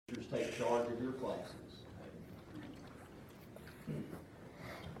take charge of your classes.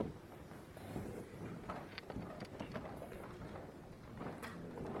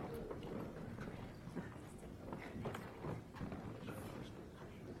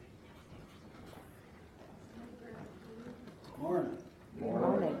 Morning.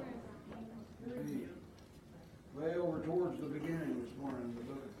 Morning. Way over towards the beginning this morning in the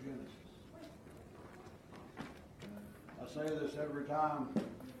book of Genesis. I say this every time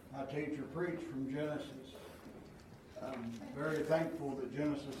I teach or preach from Genesis. I'm very thankful that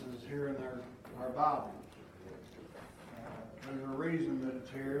Genesis is here in our Bibles. There's a reason that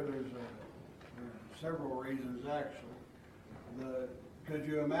it's here. There's several reasons actually. Could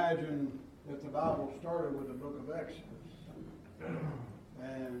you imagine if the Bible started with the book of Exodus?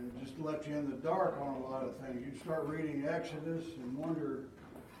 And just left you in the dark on a lot of things. You'd start reading Exodus and wonder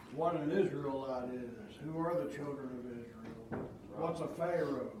what an Israelite is. Who are the children of Israel? What's a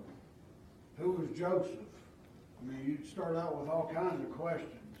Pharaoh? Who was Joseph? I mean, you'd start out with all kinds of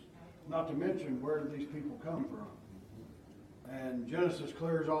questions, not to mention where did these people come from? And Genesis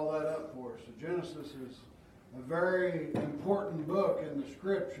clears all that up for us. So Genesis is a very important book in the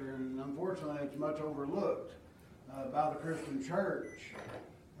Scripture, and unfortunately it's much overlooked by the Christian church.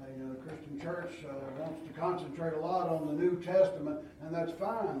 The Christian church wants to concentrate a lot on the New Testament, and that's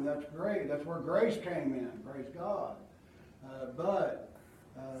fine. That's great. That's where grace came in. Praise God. But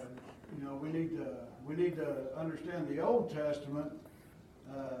we need to understand the Old Testament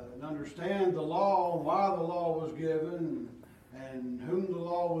and understand the law and why the law was given and whom the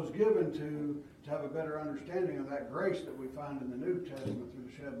law was given to have a better understanding of that grace that we find in the New Testament through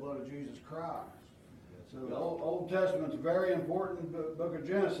the shed blood of Jesus Christ. So the Old Testament's very important. The book of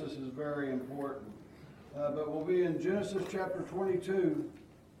Genesis is very important. But we'll be in Genesis chapter 22.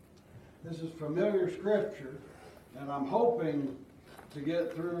 This is familiar scripture, and I'm hoping to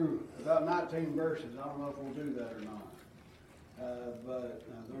get through about 19 verses. I don't know if we'll do that or not. But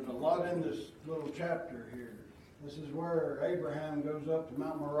there's a lot in this little chapter here. This is where Abraham goes up to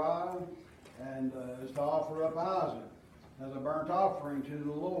Mount Moriah and is to offer up Isaac as a burnt offering to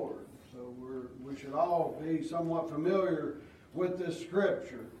the Lord. So we should all be somewhat familiar with this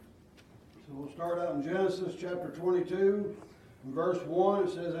scripture. So we'll start out in Genesis chapter 22. In verse 1 it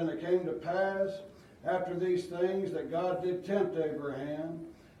says, "And it came to pass after these things that God did tempt Abraham,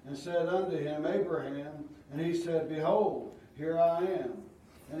 and said unto him, Abraham, and he said, Behold, here I am.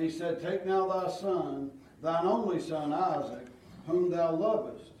 And he said, Take now thy son, thine only son Isaac, whom thou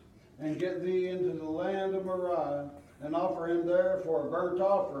lovest, and get thee into the land of Moriah, and offer him there for a burnt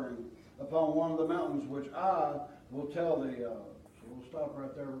offering upon one of the mountains which I will tell thee of." So we'll stop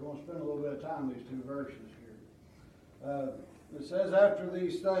right there. We're going to spend a little bit of time these two verses here. It says after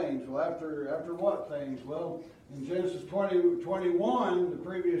these things. Well, after what things? Well, in Genesis 21, the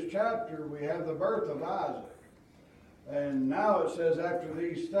previous chapter, we have the birth of Isaac. And now it says after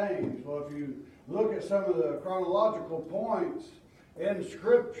these things. Well, if you look at some of the chronological points in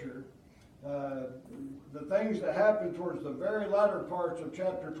Scripture, the things that happen towards the very latter parts of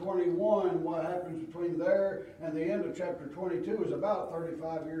chapter 21, what happens between there and the end of chapter 22 is about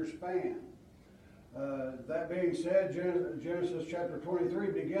 35-year span. That being said, Genesis chapter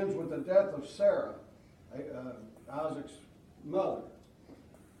 23 begins with the death of Sarah, Isaac's mother.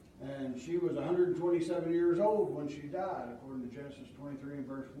 And she was 127 years old when she died, according to Genesis 23 and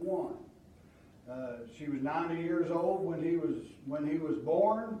verse 1. She was 90 years old when he was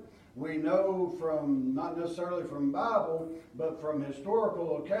born. We know from, not necessarily from Bible, but from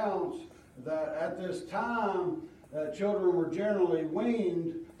historical accounts, that at this time, children were generally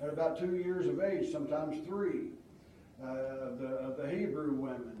weaned at about 2 years of age, sometimes 3, of the Hebrew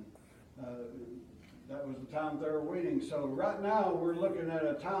women. That was the time they were weaning. So right now we're looking at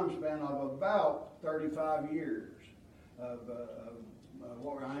a time span of about 35 years.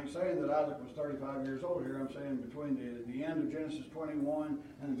 I ain't saying that Isaac was 35 years old here. I'm saying between the end of Genesis 21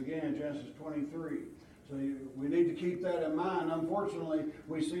 and the beginning of Genesis 23. So we need to keep that in mind. Unfortunately,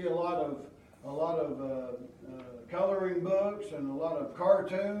 we see a lot of coloring books and a lot of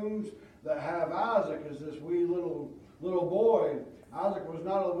cartoons that have Isaac as this wee little boy. Isaac was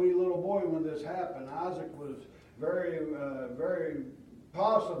not a wee little boy when this happened. Isaac was very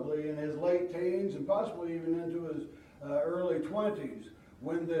possibly in his late teens and possibly even into his early 20s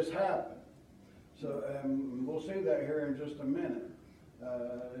when this happened. So we'll see that here in just a minute,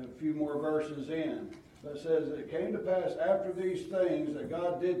 a few more verses in. It says, "It came to pass after these things that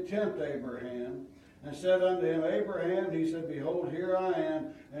God did tempt Abraham, and said unto him, Abraham, and he said, Behold, here I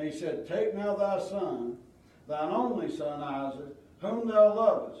am. And he said, Take now thy son, thine only son Isaac, whom thou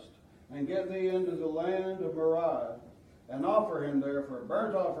lovest, and get thee into the land of Moriah, and offer him there for a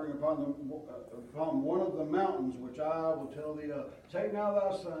burnt offering upon one of the mountains which I will tell thee of. Take now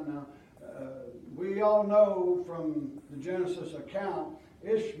thy son. Now, we all know from the Genesis account,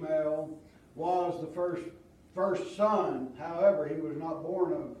 Ishmael was the first son. However, he was not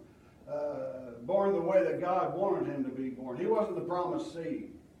born the way that God wanted him to be born. He wasn't the promised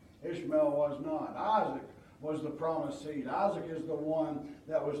seed. Ishmael was not. Isaac was the promised seed. Isaac is the one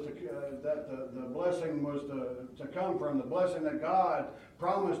that was that the blessing was to come from. The blessing that God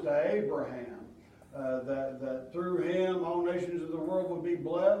promised to Abraham, that through him all nations of the world would be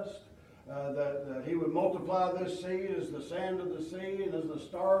blessed. That he would multiply this seed as the sand of the sea and as the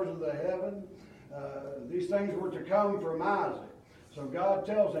stars of the heaven. These things were to come from Isaac. So God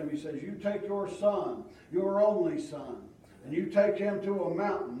tells him, he says, you take your son, your only son, and you take him to a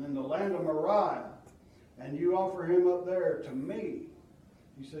mountain in the land of Moriah, and you offer him up there to me.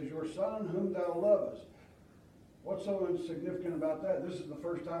 He says, your son whom thou lovest. What's so insignificant about that? This is the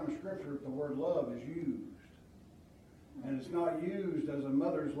first time in Scripture that the word love is used. And it's not used as a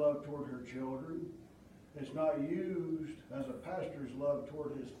mother's love toward her children. It's not used as a pastor's love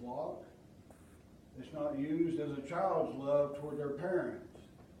toward his flock. It's not used as a child's love toward their parents.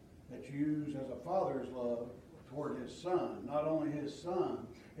 It's used as a father's love toward his son. Not only his son,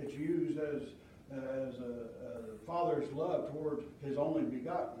 it's used as a father's love toward his only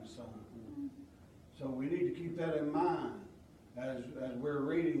begotten son. So we need to keep that in mind as we're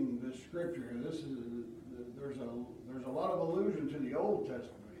reading this scripture here. There's a lot of allusion to the Old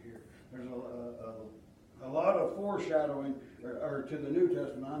Testament here. There's a lot of foreshadowing, or to the New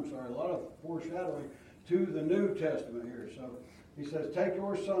Testament, a lot of foreshadowing to the New Testament here. So he says, take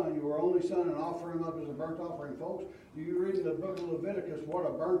your son, your only son, and offer him up as a burnt offering. Folks, do you read in the book of Leviticus what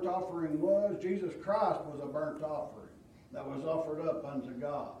a burnt offering was? Jesus Christ was a burnt offering that was offered up unto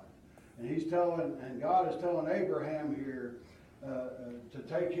God. And God is telling Abraham here to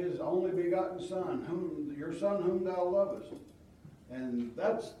take his only begotten son, your son whom thou lovest. And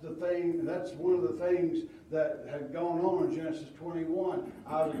that's one of the things that had gone on in Genesis 21.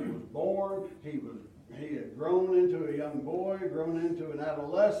 Isaac was born, he had grown into a young boy, grown into an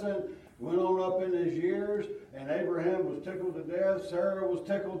adolescent, went on up in his years, and Abraham was tickled to death, Sarah was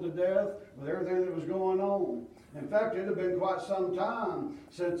tickled to death with everything that was going on. In fact, it had been quite some time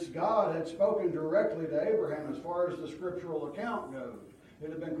since God had spoken directly to Abraham as far as the scriptural account goes. It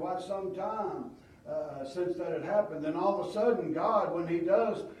had been quite some time since that had happened. Then all of a sudden, God, when he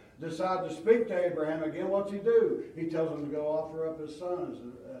does decide to speak to Abraham again, what's he do? He tells him to go offer up his son as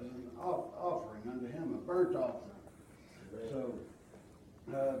an offering unto him, a burnt offering. So,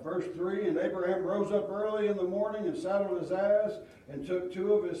 verse 3, and Abraham rose up early in the morning and saddled his ass and took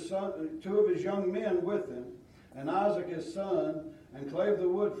two of his young men with him, and Isaac his son, and clave the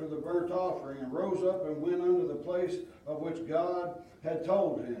wood for the burnt offering, and rose up and went unto the place of which God had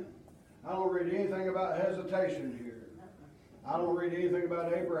told him. I don't read anything about hesitation here. I don't read anything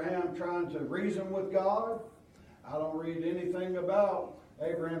about Abraham trying to reason with God. I don't read anything about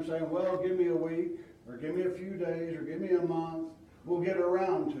Abraham saying, well, give me a week, or give me a few days, or give me a month. We'll get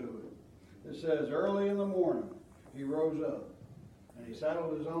around to it. It says, early in the morning, he rose up, and he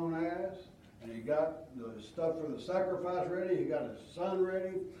saddled his own ass, and he got the stuff for the sacrifice ready, he got his son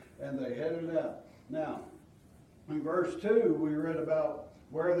ready, and they headed out. Now, in verse 2, we read about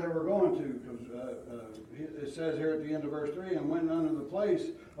where they were going to, because it says here at the end of verse 3, and went unto the place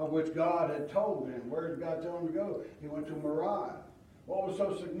of which God had told him. Where did God tell him to go? He went to Moriah. What was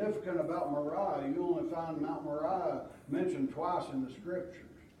so significant about Moriah? You only find Mount Moriah mentioned twice in the scriptures.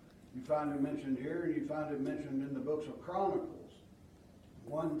 You find it mentioned here, and you find it mentioned in the books of Chronicles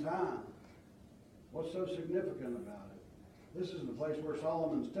one time. What's so significant about it? This is the place where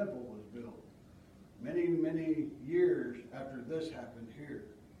Solomon's temple was built. Many, many years after this happened here.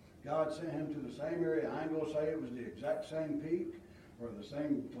 God sent him to the same area. I ain't going to say it was the exact same peak or the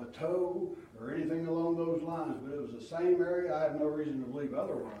same plateau or anything along those lines, but it was the same area. I have no reason to believe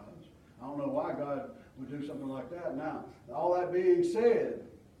otherwise. I don't know why God would do something like that. Now, all that being said,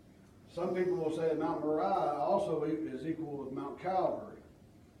 some people will say that Mount Moriah also is equal with Mount Calvary.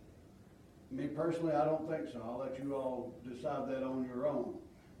 Me personally, I don't think so. I'll let you all decide that on your own.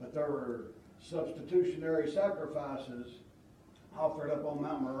 But there were substitutionary sacrifices offered up on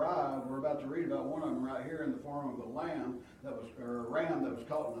Mount Moriah. We're about to read about one of them right here in the form of a ram that was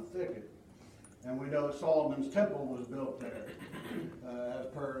caught in a thicket. And we know that Solomon's temple was built there as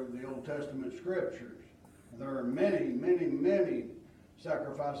per the Old Testament scriptures. There are many, many, many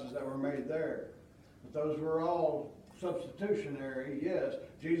sacrifices that were made there. But those were all substitutionary, yes.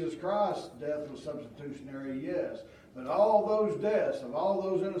 Jesus Christ's death was substitutionary, yes. But all those deaths of all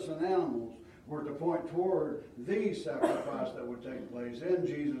those innocent animals were to point toward the sacrifice that would take place in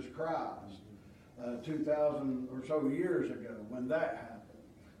Jesus Christ 2,000 or so years ago when that happened.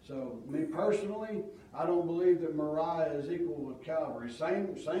 So me personally, I don't believe that Moriah is equal with Calvary.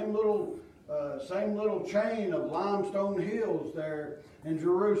 Same little chain of limestone hills there in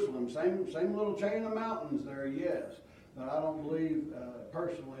Jerusalem. Same little chain of mountains there, yes. But I don't believe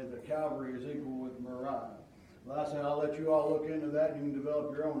personally that Calvary is equal with Moriah. Well, I said I'll let you all look into that and you can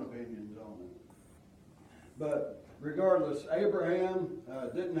develop your own opinions on it. But regardless, Abraham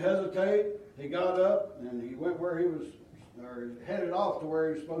didn't hesitate. He got up and he went where he was, or headed off to where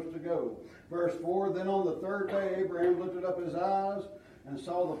he was supposed to go. Verse 4, then on the third day Abraham lifted up his eyes and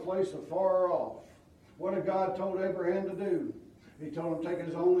saw the place afar off. What had God told Abraham to do? He told him to take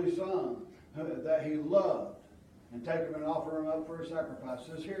his only son that he loved and take him and offer him up for a sacrifice.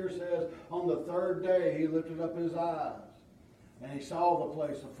 This here says, on the third day he lifted up his eyes and he saw the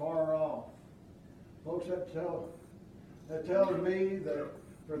place afar off. Folks, that tells me that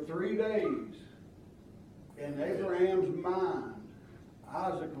for 3 days, in Abraham's mind,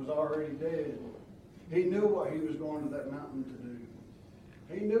 Isaac was already dead. He knew what he was going to that mountain to do.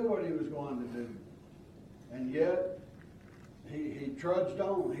 He knew what he was going to do. And yet, he trudged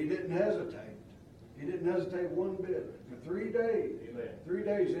on. He didn't hesitate. He didn't hesitate one bit. For 3 days, Amen. 3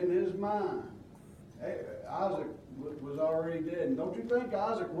 days in his mind, Isaac was already dead. And don't you think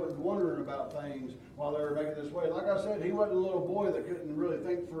Isaac wasn't wondering about things while they were making this way? Like I said, he wasn't a little boy that couldn't really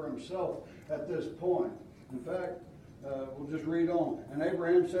think for himself at this point. In fact, we'll just read on. And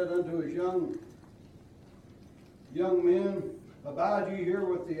Abraham said unto his young men, abide ye here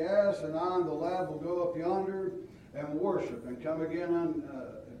with the ass, and I and the lad will go up yonder and worship, and come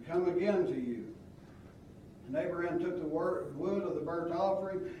again to you. And Abraham took the wood of the burnt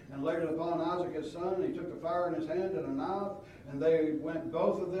offering and laid it upon Isaac his son. And he took the fire in his hand and a knife, and they went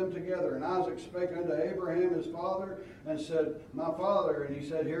both of them together. And Isaac spake unto Abraham his father, and said, my father. And he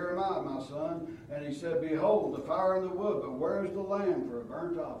said, here am I, my son. And he said, behold, the fire and the wood, but where is the lamb for a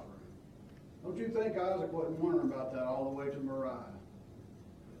burnt offering? Don't you think Isaac wasn't wondering about that all the way to Moriah?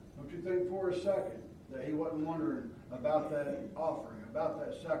 Don't you think for a second that he wasn't wondering about that offering, about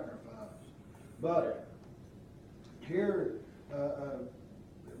that sacrifice? But here,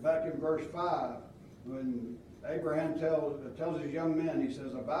 back in verse 5, when Abraham tells his young men, he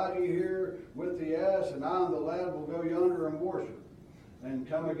says, abide ye here with the ass, and I and the lad will go yonder and worship, and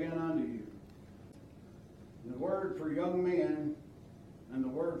come again unto you. The word for young men and the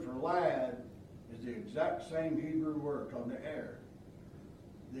word for lad is the exact same Hebrew word called ne'er.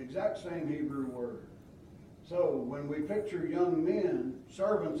 The exact same Hebrew word. So when we picture young men,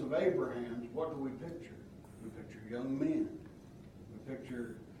 servants of Abraham's, what do we picture? We picture young men. We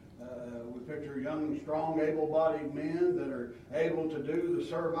picture young, strong, able-bodied men that are able to do the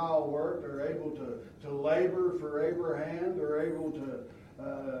servile work. They're able to labor for Abraham. They're able to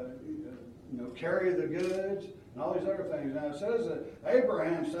carry the goods and all these other things. Now it says that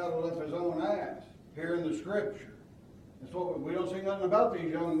Abraham saddled up his own ass here in the Scripture. That's what we don't see nothing about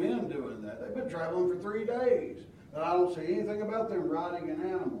these young men doing that. They've been traveling for 3 days, but I don't see anything about them riding an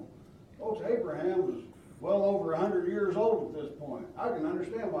animal. Folks, Abraham was well over 100 years old at this point. I can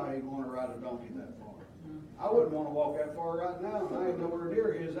understand why he'd want to ride a donkey that far. I wouldn't want to walk that far right now, and I ain't nowhere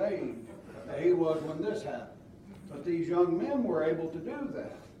near his age that he was when this happened. But these young men were able to do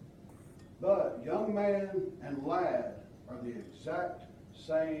that. But young man and lad are the exact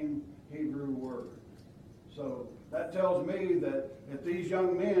same Hebrew word. So that tells me that if these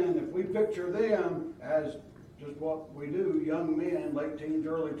young men, if we picture them as just what we do, young men, late teens,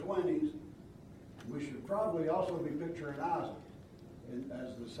 early 20s, we should probably also be picturing Isaac in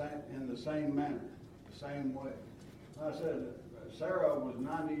the same manner, the same way. I said Sarah was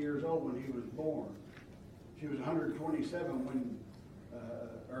 90 years old when he was born. She was 127 when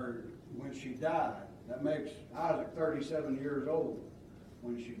she died. That makes Isaac 37 years old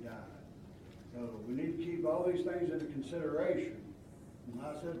when she died. So we need to keep all these things into consideration. And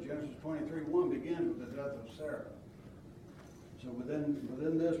I said Genesis 23:1 begins with the death of Sarah. So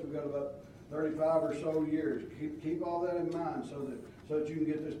within this we've got about 35 or so years. Keep all that in mind so that you can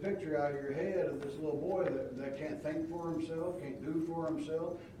get this picture out of your head of this little boy that can't think for himself, can't do for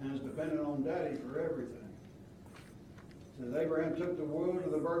himself, and is dependent on daddy for everything. It says Abraham took the wood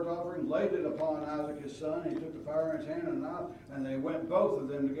of the burnt offering, laid it upon Isaac his son. He took the fire in his hand and a knife, and they went both of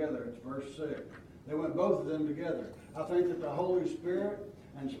them together. It's verse 6. They went both of them together. I think that the Holy Spirit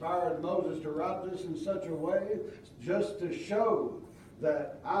inspired Moses to write this in such a way just to show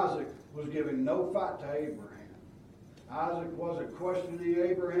that Isaac was giving no fight to Abraham. Isaac wasn't questioning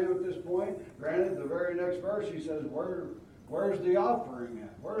Abraham at this point. Granted, the very next verse he says, where Where's the offering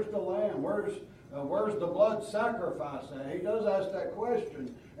at? Where's the lamb? Where's the blood sacrifice at? He does ask that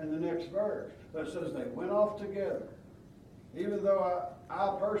question in the next verse. But it says they went off together. Even though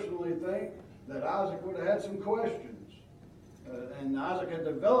I personally think that Isaac would have had some questions. And Isaac had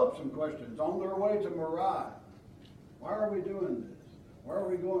developed some questions on their way to Moriah. Why are we doing this? Why are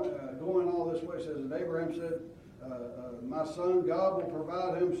we going all this way? It says, and Abraham said, my son, God will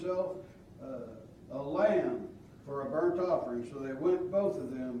provide himself a lamb for a burnt offering. So they went both of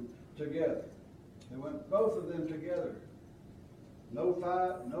them together. They went both of them together. No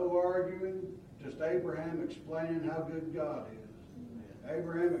fight, no arguing, just Abraham explaining how good God is.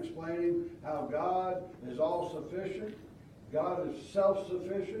 Abraham explaining how God is all-sufficient. God is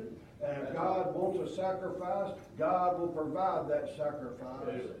self-sufficient. And if God wants a sacrifice, God will provide that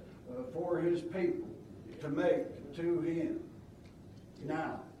sacrifice for his people to make to him.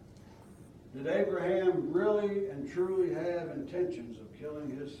 Now, did Abraham really and truly have intentions of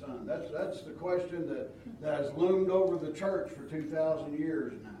killing his son? That's the question that has loomed over the church for 2,000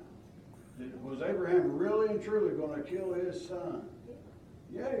 years now. Was Abraham really and truly going to kill his son?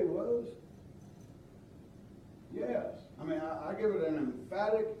 Yeah, he was. Yes. I mean, I give it an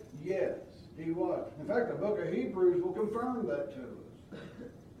emphatic yes. He was. In fact, the book of Hebrews will confirm that to us.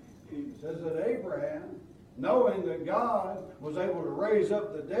 He says that Abraham, knowing that God was able to raise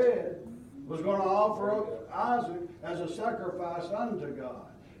up the dead, was going to offer up Isaac as a sacrifice unto God.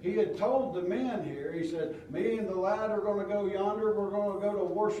 He had told the men here, he said, me and the lad are going to go yonder, we're going to go to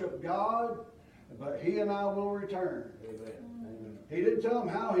worship God, but he and I will return. Amen. He didn't tell them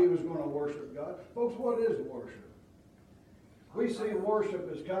how he was going to worship God. Folks, what is worship? We see worship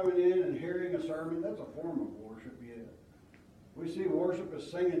as coming in and hearing a sermon. That's a form of worship, yes. We see worship as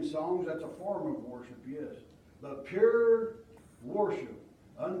singing songs. That's a form of worship, yes. But pure worship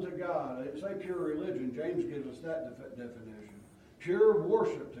unto God. I didn't say pure religion. James gives us that definition. Pure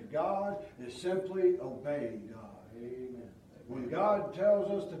worship to God is simply obeying God. Amen. When God tells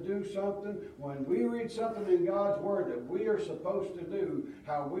us to do something, when we read something in God's Word that we are supposed to do,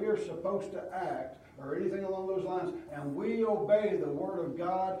 how we are supposed to act, or anything along those lines, and we obey the Word of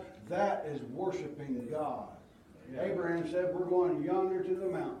God, that is worshiping God. Yeah. Abraham said, we're going yonder to the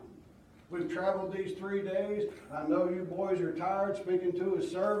mountain. We've traveled these 3 days. I know you boys are tired, speaking to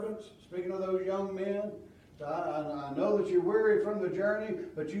his servants, speaking of those young men. So I know that you're weary from the journey,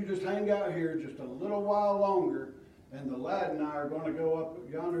 but you just hang out here just a little while longer, and the lad and I are going to go up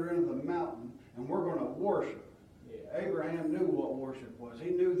yonder into the mountain, and we're going to worship. Yeah. Abraham knew what worship was. He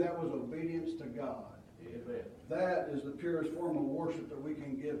knew that was obedience to God. Amen. That is the purest form of worship that we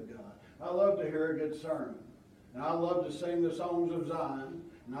can give God. I love to hear a good sermon. And I love to sing the songs of Zion.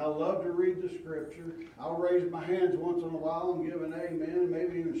 And I love to read the scripture. I'll raise my hands once in a while and give an amen, and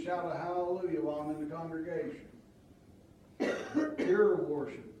maybe even shout a hallelujah while I'm in the congregation. But pure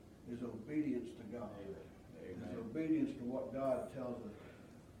worship is obedience to God. Amen. It's obedience to what God tells us.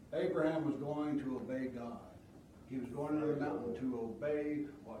 Abraham was going to obey God. He was going to the mountain to obey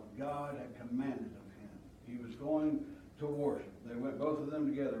what God had commanded of him. He was going to worship. They went both of them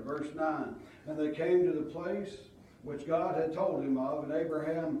together. Verse 9, and they came to the place which God had told him of, and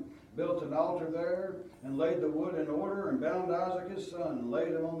Abraham built an altar there, and laid the wood in order, and bound Isaac his son, and laid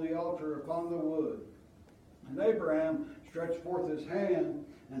him on the altar upon the wood. And Abraham stretched forth his hand,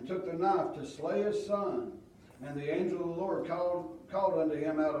 and took the knife to slay his son. And the angel of the Lord called unto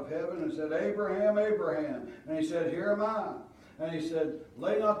him out of heaven, and said, Abraham, Abraham. And he said, Here am I. And he said,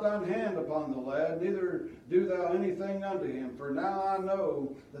 Lay not thine hand upon the lad, neither do thou anything unto him. For now I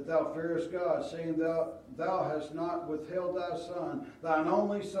know that thou fearest God, seeing thou hast not withheld thy son, thine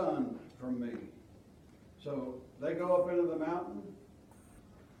only son, from me. So they go up into the mountain.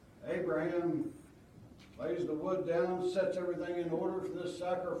 Abraham lays the wood down, sets everything in order for this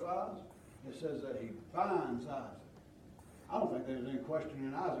sacrifice. It says that he binds Isaac. I don't think there's any question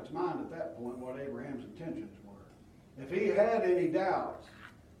in Isaac's mind at that point what Abraham's intentions were. If he had any doubts,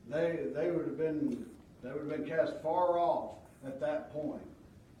 they would have been cast far off at that point.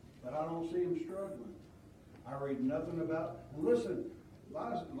 But I don't see him struggling. I read nothing about. And listen,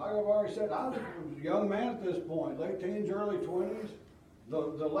 like I've already said, Isaac was a young man at this point, late teens, early 20s.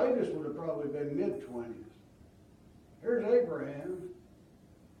 The latest would have probably been mid-20s. Here's Abraham,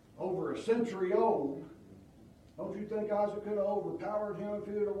 over a century old. Don't you think Isaac could have overpowered him if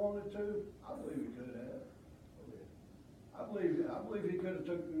he would have wanted to? I believe he could have. I believe he could have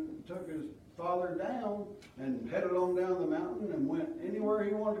took his father down and headed on down the mountain and went anywhere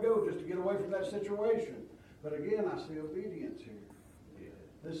he wanted to go just to get away from that situation. But again, I see obedience here. Yeah.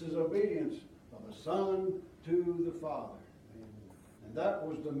 This is obedience of the Son to the Father. And that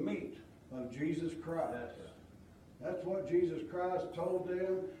was the meat of Jesus Christ. That's what Jesus Christ told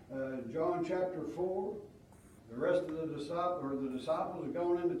them. John chapter 4. The rest of the disciples had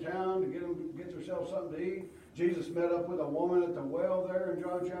gone into town to get themselves something to eat. Jesus met up with a woman at the well there in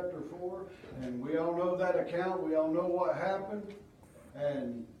John chapter 4. And we all know that account. We all know what happened.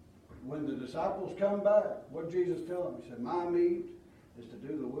 And when the disciples come back, what did Jesus tell them? He said, my meat is to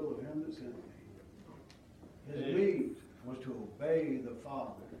do the will of him that sent me. His meat was to obey the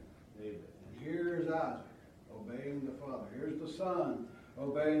Father. Amen. And here's Isaac obeying the Father. Here's the Son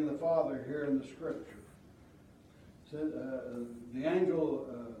obeying the Father here in the Scripture. The angel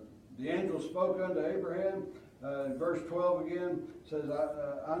spoke unto Abraham. In verse 12 again says,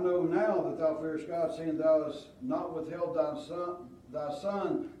 I know now that thou fearest God, seeing thou hast not withheld thy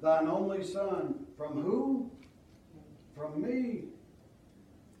son, thine only son, from who? From me.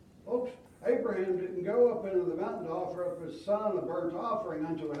 Folks, Abraham didn't go up into the mountain to offer up his son a burnt offering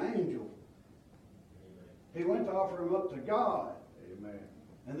unto an angel. He went to offer him up to God. Amen.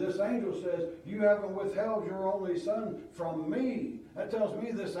 And this angel says, you haven't withheld your only son from me. That tells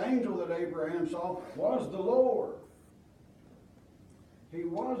me this angel that Abraham saw was the Lord. He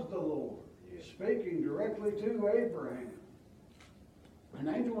was the Lord, speaking directly to Abraham. An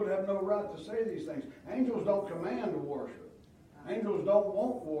angel would have no right to say these things. Angels don't command worship. Angels don't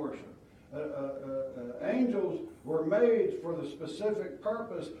want worship. Angels were made for the specific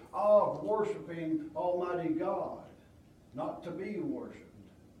purpose of worshiping Almighty God, not to be worshipped.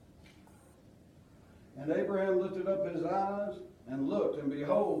 And Abraham lifted up his eyes and looked, and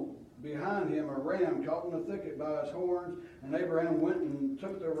behold, behind him a ram caught in the thicket by his horns. And Abraham went and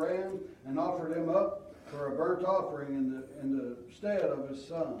took the ram and offered him up for a burnt offering in the stead of his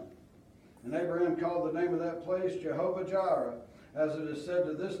son. And Abraham called the name of that place Jehovahjireh, as it is said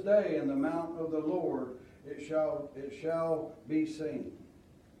to this day, in the mount of the Lord it shall be seen.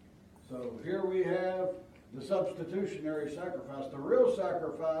 So here we have the substitutionary sacrifice. The real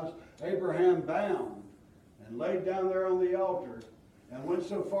sacrifice, Abraham bound and laid down there on the altar and went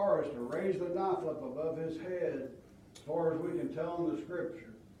so far as to raise the knife up above his head, as far as we can tell in the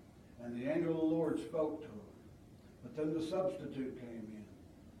Scripture. And the angel of the Lord spoke to him. But then the substitute came in.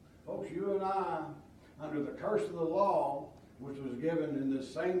 Folks, you and I, under the curse of the law, which was given in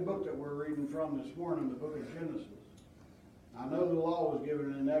this same book that we're reading from this morning, the book of Genesis. I know the law was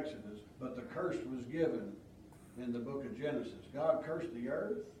given in Exodus, but the curse was given in the book of Genesis. God cursed the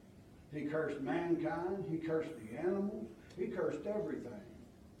earth. He cursed mankind. He cursed the animals. He cursed everything.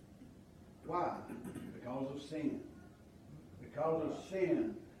 Why? Because of sin. Because of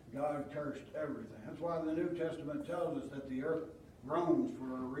sin, God cursed everything. That's why the New Testament tells us that the earth groans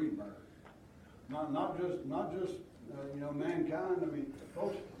for a rebirth. Not just mankind. I mean,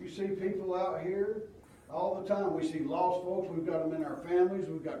 folks, you see people out here all the time. We see lost folks. We've got them in our families.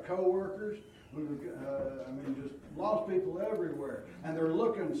 We've got co-workers. Just lost people everywhere. And they're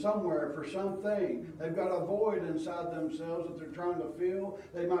looking somewhere for something. They've got a void inside themselves that they're trying to fill.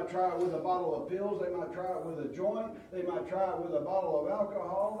 They might try it with a bottle of pills. They might try it with a joint. They might try it with a bottle of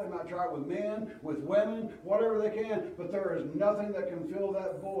alcohol. They might try it with men, with women, whatever they can. But there is nothing that can fill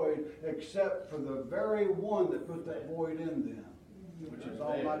that void except for the very one that put that void in them, which is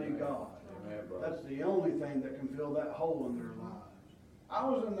Almighty God. That's the only thing that can fill that hole in their lives. I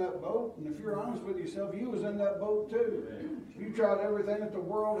was in that boat, and if you're honest with yourself, you was in that boat too. You tried everything that the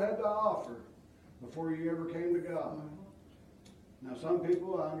world had to offer before you ever came to God. Now, some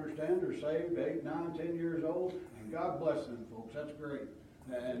people, I understand, are saved 8, 9, 10 years old, and God bless them, folks. That's great.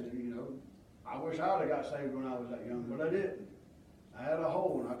 And, I wish I would have got saved when I was that young, but I didn't. I had a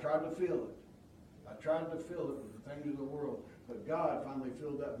hole, and I tried to fill it. I tried to fill it with the things of the world, but God finally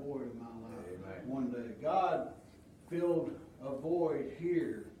filled that void in my life. Amen. One day. God filled a void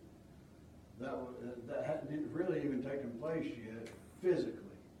here that hadn't really even taken place yet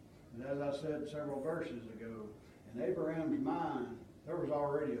physically. And as I said several verses ago, in Abraham's mind, there was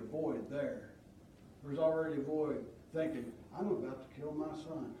already a void there. There was already a void thinking, I'm about to kill my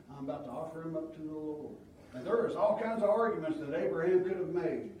son. I'm about to offer him up to the Lord. And there was all kinds of arguments that Abraham could have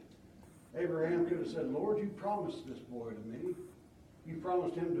made. Abraham could have said, Lord, you promised this boy to me. You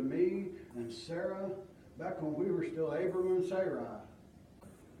promised him to me and Sarah back when we were still Abram and Sarai.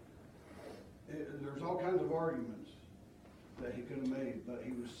 There's all kinds of arguments that he could have made, but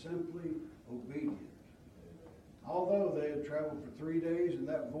he was simply obedient. Although they had traveled for 3 days, and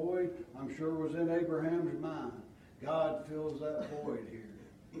that void, I'm sure, was in Abraham's mind. God fills that void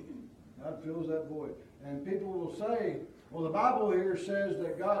here. God fills that void. And people will say, well, the Bible here says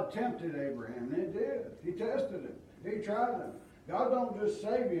that God tempted Abraham, and it did. He tested him. He tried him. God don't just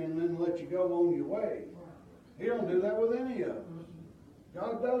save you and then let you go on your way. He don't do that with any of us.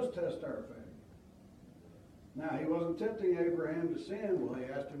 God does test our faith. Now, he wasn't tempting Abraham to sin. Well, he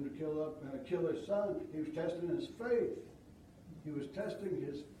asked him to kill his son. He was testing his faith. He was testing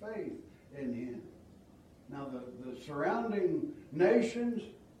his faith in him. Now, the surrounding nations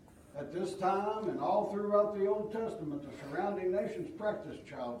at this time and all throughout the Old Testament, the surrounding nations practiced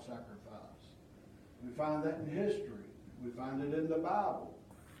child sacrifice. We find that in history. We find it in the Bible.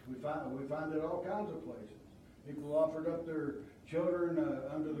 We find it all kinds of places. People offered up their children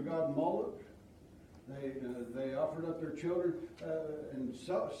under the god Moloch. They offered up their children in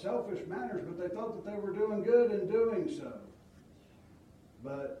selfish manners, but they thought that they were doing good in doing so.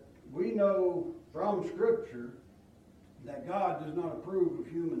 But we know from Scripture that God does not approve of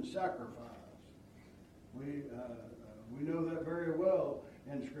human sacrifice. We know that very well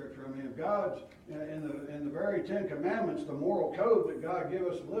in Scripture. I mean, if God's in the very Ten Commandments, the moral code that God gave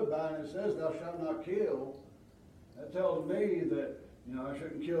us to live by, and it says, "Thou shalt not kill," that tells me that I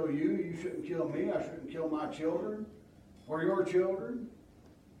shouldn't kill you. You shouldn't kill me. I shouldn't kill my children or your children.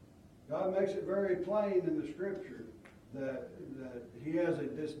 God makes it very plain in the Scripture that He has a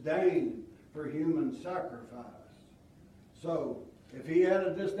disdain for human sacrifice. So, if He had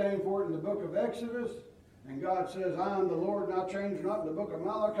a disdain for it in the book of Exodus, and God says, "I am the Lord, and I change not," in the book of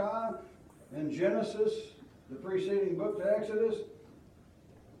Malachi, in Genesis, the preceding book to Exodus,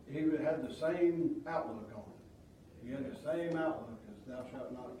 He had the same outlook on it. He had the same outlook as "Thou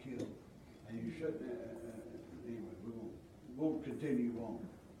shalt not kill," and you shouldn't. Anyway, we'll continue on.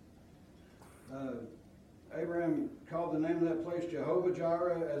 Abraham called the name of that place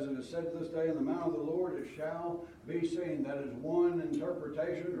Jehovahjireh, as it is said to this day, "In the mount of the Lord it shall be seen." That is one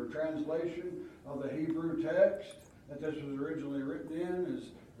interpretation or translation of the Hebrew text that this was originally written in,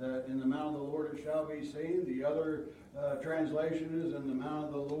 is that "in the mount of the Lord it shall be seen." The other translation is "in the mount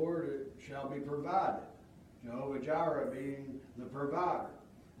of the Lord it shall be provided." Jehovahjireh being the provider.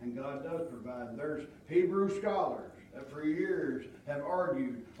 And God does provide. And there's Hebrew scholars that for years have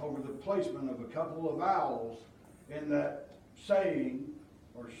argued over the placement of a couple of vowels in that saying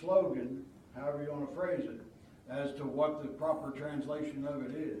or slogan, however you want to phrase it, as to what the proper translation of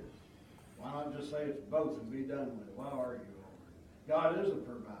it is. Why not just say it's both and be done with it? Why argue over it? God is a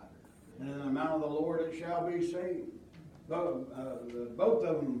provider. And in the mount of the Lord it shall be seen. Both of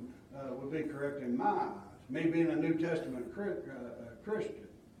them would be correct in my eyes. Me being a New Testament Christian.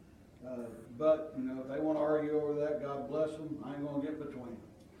 But, if they want to argue over that, God bless them. I ain't going to get between them.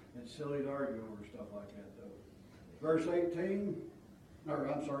 It's silly to argue over stuff like that, though. Verse 15.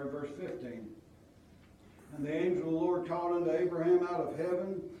 "And the angel of the Lord called unto Abraham out of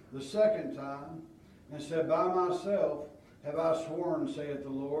heaven the second time, and said, By myself have I sworn, saith the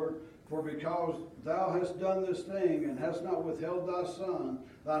Lord, for because thou hast done this thing, and hast not withheld thy son,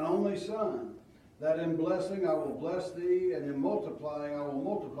 thine only son, that in blessing I will bless thee, and in multiplying I will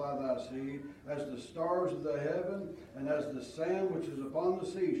multiply thy seed, as the stars of the heaven, and as the sand which is upon the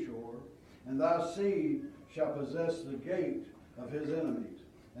seashore. And thy seed shall possess the gate of his enemies.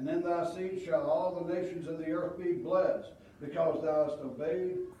 And in thy seed shall all the nations of the earth be blessed, because thou hast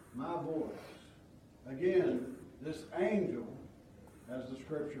obeyed my voice." Again, this angel, as the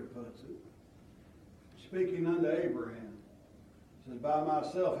Scripture puts it, speaking unto Abraham, says, "By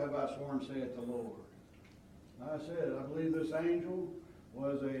myself have I sworn, saith the Lord." I said, I believe this angel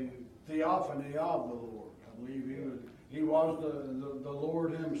was a theophany of the Lord. I believe he was the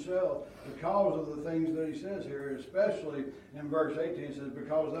Lord himself, because of the things that he says here, especially in verse 18. It says,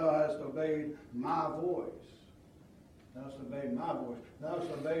 "Because thou hast obeyed my voice." Thou hast obeyed my voice. Thou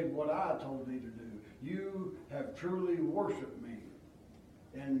hast obeyed what I told thee to do. You have truly worshiped me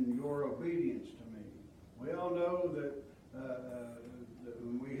in your obedience to me. We all know that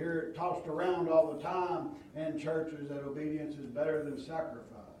we hear it tossed around all the time in churches that obedience is better than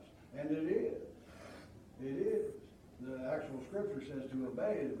sacrifice. And it is. It is. The actual Scripture says to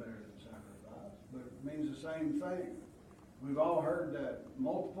obey is better than sacrifice, but it means the same thing. We've all heard that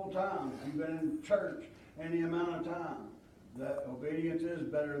multiple times. You've been in church any amount of time, that obedience is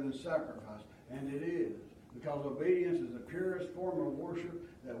better than sacrifice. And it is. Because obedience is the purest form of worship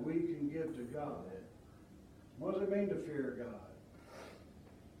that we can give to God. What does it mean to fear God?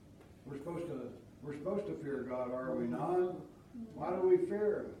 We're supposed to fear God, are we not? Why do we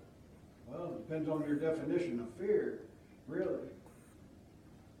fear Him? Well, it depends on your definition of fear, really.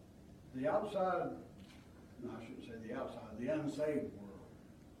 The outside, no, I shouldn't say the outside, the unsaved world.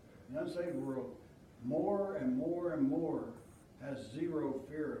 The unsaved world, more and more and more, has zero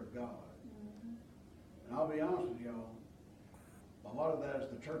fear of God. And I'll be honest with y'all, a lot of that is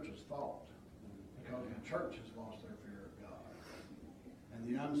the church's fault, because the church has lost their fear of God. And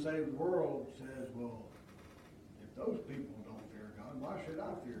the unsaved world says, well, if those people don't fear God, why should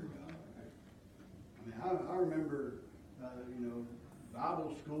I fear God? I I remember,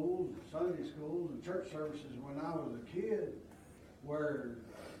 Bible schools, Sunday schools, and church services when I was a kid, where,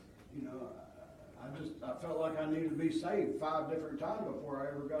 I felt like I needed to be saved 5 different times before I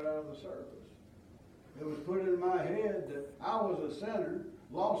ever got out of the service. It was put in my head that I was a sinner,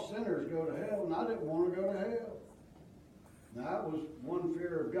 lost sinners go to hell, and I didn't want to go to hell. Now, that was one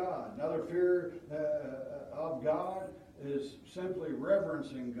fear of God. Another fear of God is simply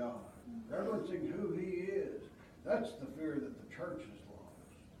reverencing God, reverencing who He is. That's the fear that the church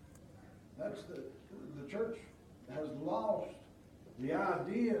has lost. The church has lost the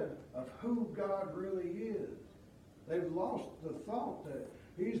idea of who God really is. They've lost the thought that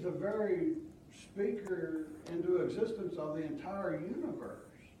He's the very speaker into existence of the entire universe.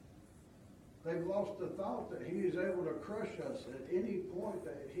 They've lost the thought that He is able to crush us at any point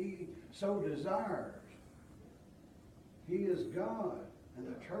that He so desires. He is God, and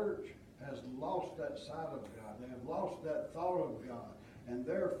the church has lost that sight of God. They have lost that thought of God. And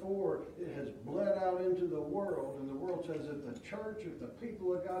therefore, it has bled out into the world. And the world says, if the church, if the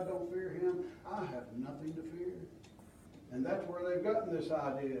people of God don't fear Him, I have nothing to fear. And that's where they've gotten this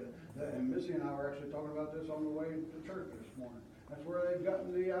idea. And Missy and I were actually talking about this on the way to church this morning. That's where they've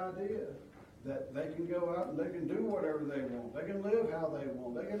gotten the idea that they can go out and they can do whatever they want. They can live how they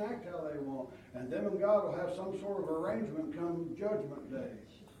want. They can act how they want. And them and God will have some sort of arrangement come Judgment Day.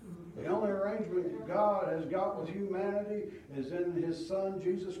 The only arrangement God has got with humanity is in His Son,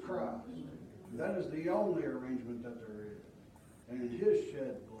 Jesus Christ. That is the only arrangement that there is. And in His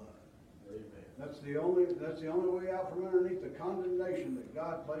shed blood. Amen. That's the only way out from underneath the condemnation that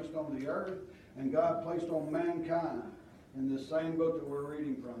God placed on the earth and God placed on mankind in this same book that we're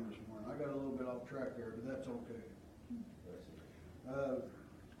reading from this morning. I got a little bit off track there, but that's okay.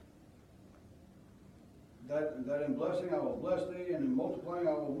 That in blessing I will bless thee, and in multiplying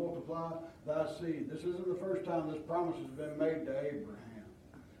I will multiply thy seed. This isn't the first time this promise has been made to Abraham.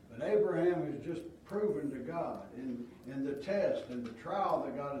 But Abraham has just proven to God in the test and the trial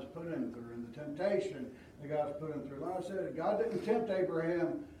that God has put him through, and the temptation that God has put him through. Like I said, God didn't tempt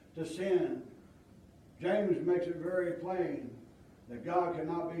Abraham to sin. James makes it very plain that God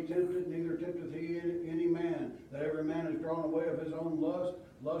cannot be tempted, neither tempteth He any man. That every man is drawn away of his own lust.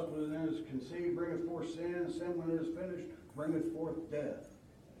 Lust when it is conceived bringeth forth sin, and sin when it is finished bringeth forth death.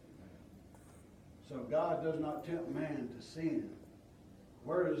 So God does not tempt man to sin.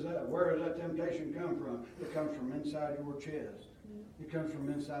 Where does that temptation come from? It comes from inside your chest. It comes from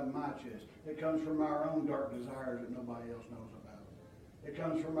inside my chest. It comes from our own dark desires that nobody else knows about. It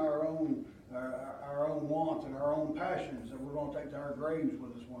comes from our own wants and our own passions that we're going to take to our graves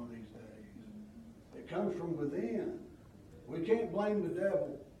with us one of these days. It comes from within. We can't blame the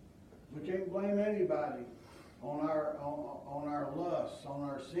devil. We can't blame anybody on our lusts, on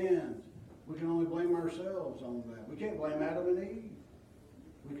our sins. We can only blame ourselves on that. We can't blame Adam and Eve.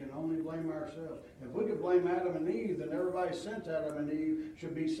 We can only blame ourselves. If we could blame Adam and Eve, then everybody since Adam and Eve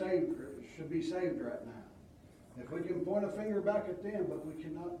should be saved right now. If we can point a finger back at them, but we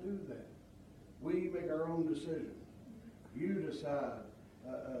cannot do that. We make our own decision. You decide.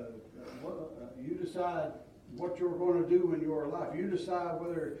 You decide what you're going to do in your life. You decide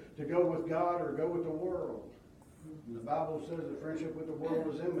whether to go with God or go with the world. And the Bible says that friendship with the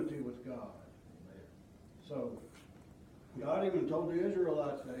world is enmity with God. So, God even told the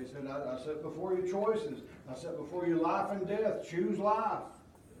Israelites that He said, I set before you choices. I set before you life and death. Choose life.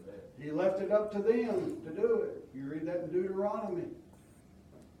 He left it up to them to do it. You read that in Deuteronomy.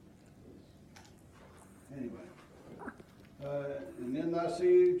 Anyway. And in thy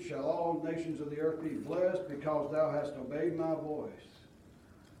seed shall all nations of the earth be blessed, because thou hast obeyed my voice.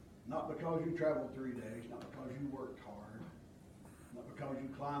 Not because you traveled 3 days, not because you worked hard, not because you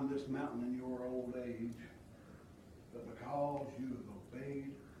climbed this mountain in your old age, but because you have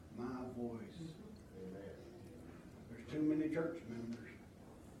obeyed my voice. Amen. There's too many church members.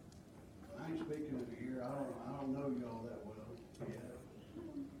 I ain't speaking of here. I don't know y'all that well yet,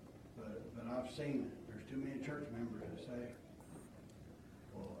 but I've seen it. There's too many church members that say,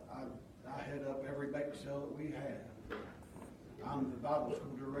 well, I head up every bake sale that we have. I'm the Bible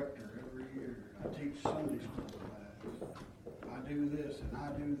school director every year. I teach Sunday school class. I do this and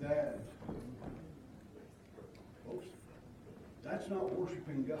I do that. Folks, that's not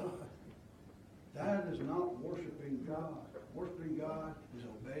worshiping God. That is not worshiping God. Worshiping God is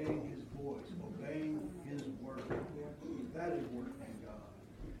obeying His voice, obeying His word. That is worshiping God.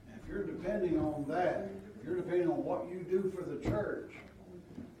 And if you're depending on that, if you're depending on what you do for the church,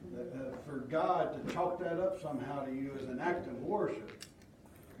 for God to chalk that up somehow to you as an act of worship,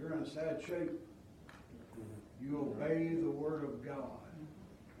 you're in a sad shape. You obey the word of God,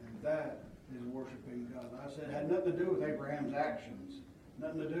 and that is worshiping God. I said it had nothing to do with Abraham's actions,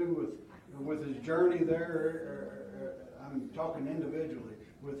 nothing to do with his journey there. I'm talking individually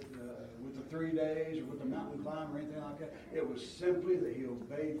with the 3 days or with the mountain climb or anything like that. It was simply that he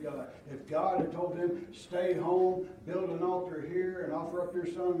obeyed God. If God had told him, stay home, build an altar here, and offer up your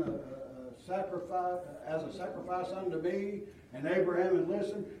son as a sacrifice unto me, and Abraham had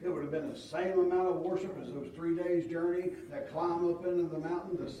listened, it would have been the same amount of worship as those 3 days journey, that climb up into the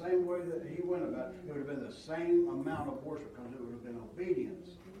mountain, the same way that he went about it. It would have been the same amount of worship because it would have been obedience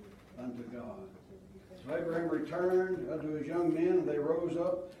unto God. So Abraham returned unto his young men, and they rose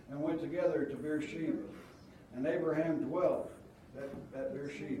up and went together to Beersheba. And Abraham dwelt at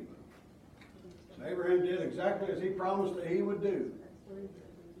Beersheba. So Abraham did exactly as he promised that he would do.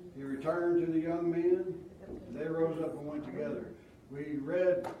 He returned to the young men, and they rose up and went together. We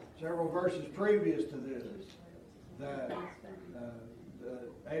read several verses previous to this that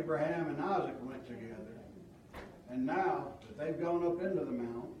Abraham and Isaac went together. And now that they've gone up into the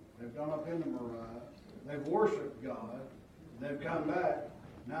mount, they've gone up into Moriah, they've worshiped God, they've come back.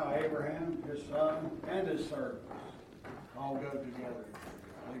 Now Abraham, his son, and his servants all go together.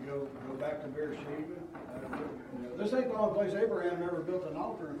 They go back to Beersheba. This ain't the only place Abraham ever built an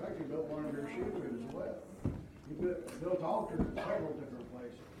altar. In fact, he built one in Beersheba as well. He built altars in several different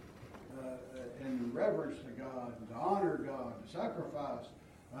places in reverence to God, to honor God, to sacrifice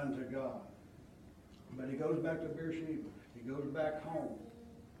unto God. But he goes back to Beersheba. He goes back home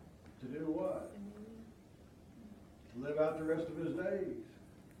to do what? To live out the rest of his days.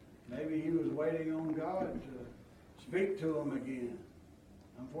 Maybe he was waiting on God to speak to him again.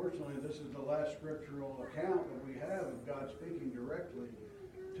 Unfortunately, this is the last scriptural account that we have of God speaking directly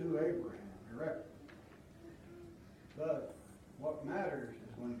to Abraham, directly. But what matters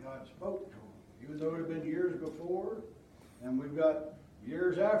is when God spoke to him. Even though it had been years before, and we've got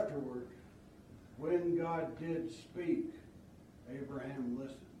years afterward, when God did speak, Abraham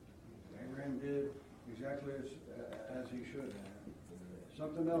listened. Abraham did exactly as he should have.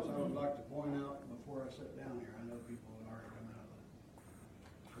 Something else I would like to point out before I sit down here. I know people have already come out of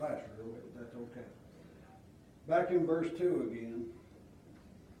the classroom, but that's okay. Back in verse 2 again,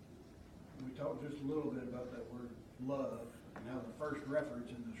 we talked just a little bit about that word love. Now the first reference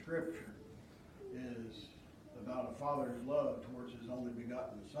in the scripture is about a father's love towards his only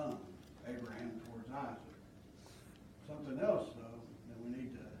begotten son, Abraham towards Isaac. Something else, though, that we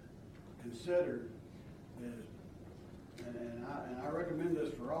need to consider is, and I recommend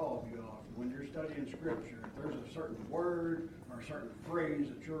this for all of you all, when you're studying Scripture, if there's a certain word or a certain phrase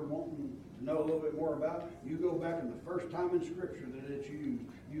that you're wanting to know a little bit more about, you go back and the first time in Scripture that it's used,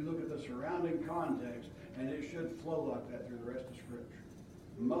 you look at the surrounding context, and it should flow like that through the rest of Scripture.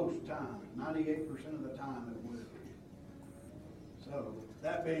 Most times, 98% of the time it will. So,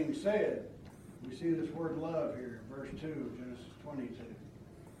 that being said, we see this word love here in verse 2 of Genesis 22.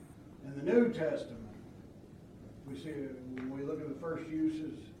 In the New Testament, we see, when we look at the first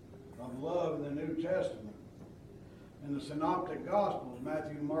uses of love in the New Testament, in the Synoptic Gospels,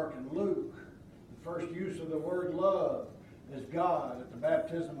 Matthew, Mark, and Luke, the first use of the word love is God at the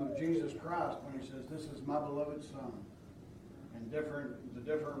baptism of Jesus Christ when he says, "This is my beloved Son." And the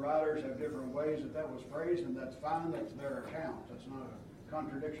different writers have different ways that was phrased, and that's fine. That's their account. That's not a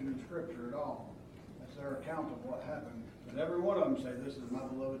contradiction in Scripture at all. That's their account of what happened. But every one of them say, "This is my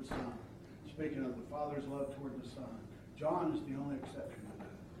beloved Son," speaking of the Father's love toward the Son. John is the only exception to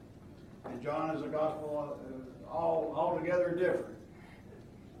that. And John is a gospel altogether different.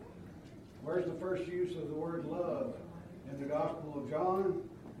 Where's the first use of the word love in the Gospel of John?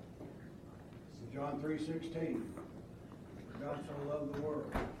 John 3:16. For God so loved the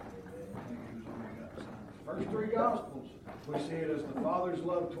world. I think he was only got the Son. First three Gospels, we see it as the Father's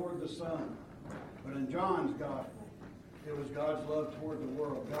love toward the Son. But in John's Gospel, it was God's love toward the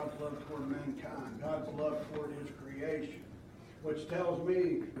world, God's love toward mankind, God's love toward his creation, which tells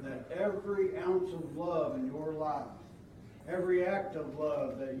me that every ounce of love in your life, every act of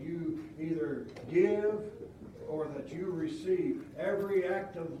love that you either give or that you receive, every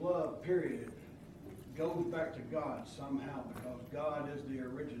act of love, period, goes back to God somehow, because God is the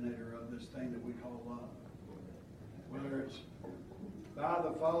originator of this thing that we call love. Whether it's by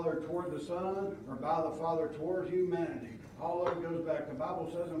the Father toward the Son or by the Father toward humanity, all of it goes back. The Bible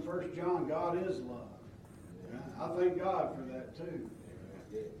says in 1 John, God is love. I thank God for that too.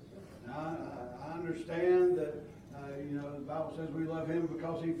 I understand that the Bible says we love him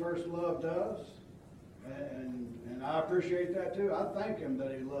because he first loved us, and I appreciate that too. I thank him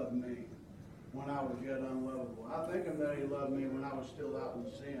that he loved me when I was yet unlovable. I thank him that he loved me when I was still out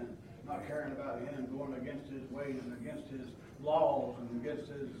in sin, not caring about him, going against his ways and against his laws and against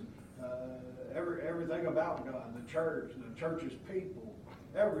his everything about God, the church's people,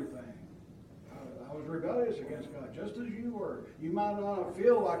 everything. I was rebellious against God, just as you were. You might not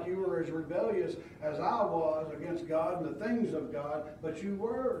feel like you were as rebellious as I was against God and the things of God, but you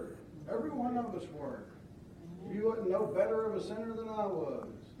were. Every one of us were. You wasn't no better of a sinner than I was.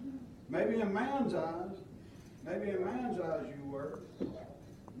 Maybe in man's eyes you were.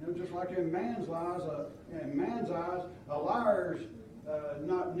 You know, just like in man's eyes, a liar's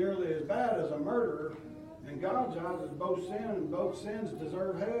not nearly as bad as a murderer. In God's eyes, it's both sin, and both sins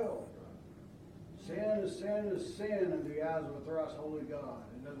deserve hell. Sin is sin in the eyes of a thrice holy God.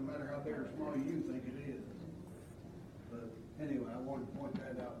 It doesn't matter how big or small you think it is. But anyway, I wanted to point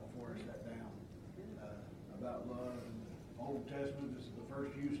that out before I sat down about love. In the Old Testament, this is the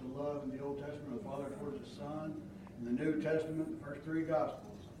first use of love in the Old Testament, the Father towards the Son. In the New Testament, the first three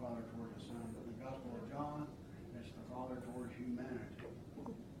Gospels, the Father towards the Son. But in the Gospel of John, it's the Father towards humanity.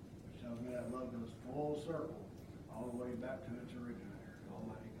 Which tells me that love goes full circle all the way back to its originator,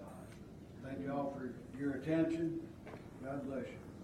 Almighty God. Thank you all for your attention. God bless you.